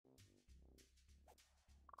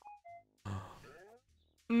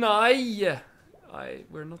Nej!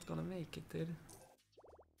 We're not gonna make it, dude.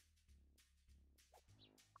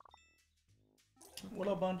 What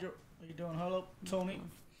up, Banjo? How you doing? Hello, Tony.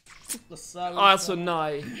 Alltså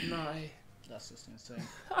nej. That's just insane.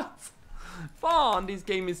 Fan, this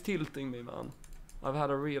game is tilting me, man. I've had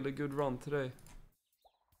a really good run today.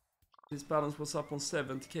 This balance was up on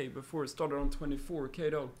 70k before it started on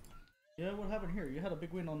 24k though. Yeah, what happened here? You had a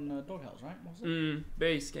big win on Doghouse, right? What was it?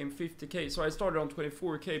 Base game 50k. So I started on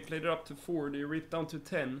 24k, played it up to 40, ripped down to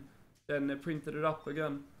 10, then printed it up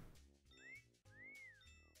again.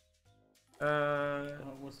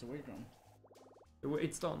 What's the weight drum?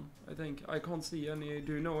 It's done, I think. I can't see any.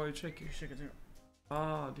 Do you know how you check it? Check it here.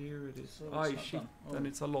 Ah, there it is. So it's Ah, not shit. done. Oh. Then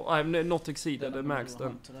it's a lot. I've not exceeded the max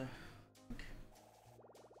then. Today.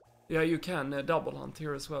 Yeah, you can double hunt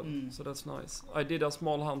here as well, so that's nice. I did a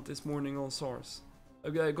small hunt this morning on SARS.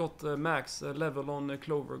 I got max level on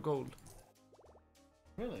Clover Gold.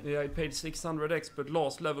 Really? Yeah, I paid 600x, but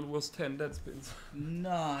last level was 10 dead spins.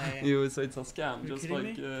 Nice. You would say it's a scam, You're just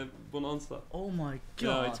kidding like Bonanza. Oh my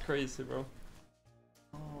god. Yeah, it's crazy, bro.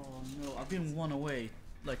 Oh no, I've been one away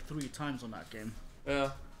like 3 times on that game.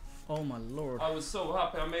 Yeah. Oh my lord. I was so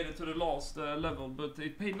happy I made it to the last level, but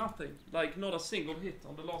it paid nothing. Like, not a single hit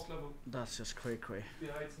on the last level. That's just cray.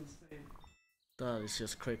 Yeah, it's insane. That is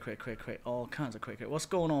just cray. All kinds of cray. What's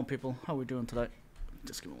going on, people? How are we doing today?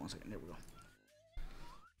 Just give me 1 second. There we go.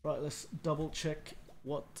 Right, let's double check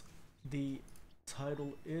what the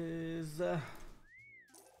title is.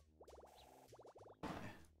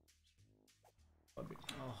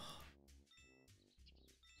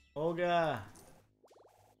 Olga.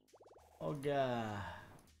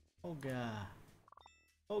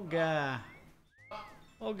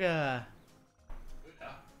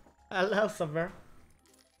 Hello, Summer.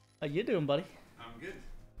 How you doing, buddy? I'm good.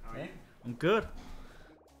 How are you? I'm good.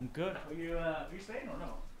 Are you staying or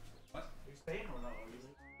no? What? Are you staying or no? Are you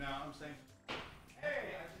leaving? No, I'm saying.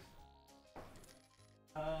 Hey, I just.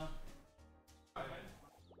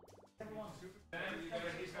 Everyone's super. I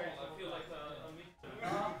feel like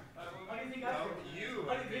How do you think I No, feel? you.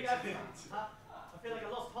 How do you think I feel? I feel like a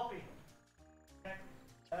lost puppy. Okay.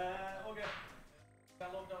 Okay.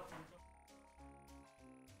 Got logged out from.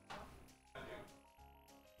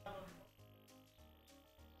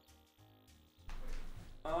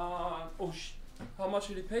 oh how much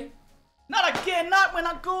did he pay? Not again! Not when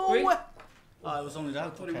I go! Wait. Oh, it was only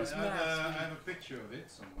that. thought it was I have a picture of it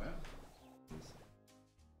somewhere.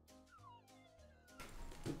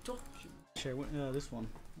 The document. Share this one.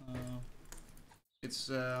 It's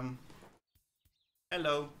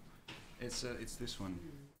hello. It's this one.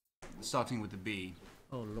 Starting with the B.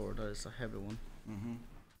 Oh lord, that is a heavy one.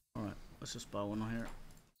 Alright, let's just buy one on here.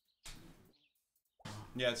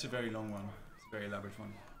 Yeah, it's a very long one. It's a very elaborate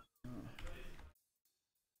one.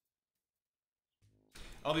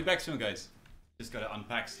 I'll be back soon, guys. Just gotta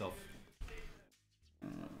unpack stuff.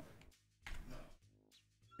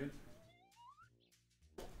 Good.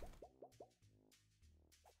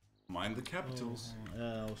 Mind the capitals.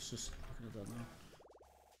 Yeah, I was just looking at that now.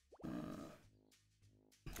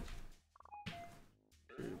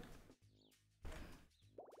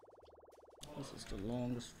 This is the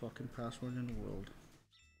longest fucking password in the world.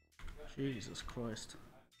 Jesus Christ.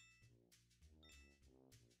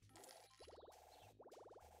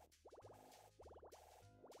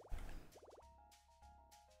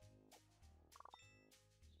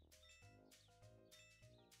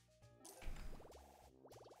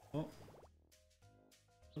 Oh.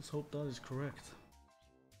 Let's hope that is correct.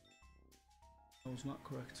 That was not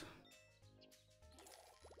correct.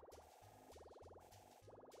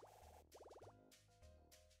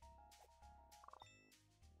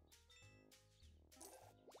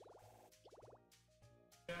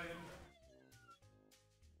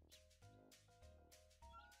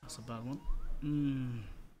 That's a bad one.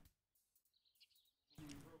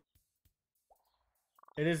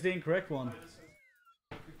 It is the incorrect one.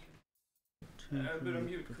 But I'm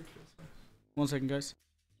mute quickly. 1 second, guys.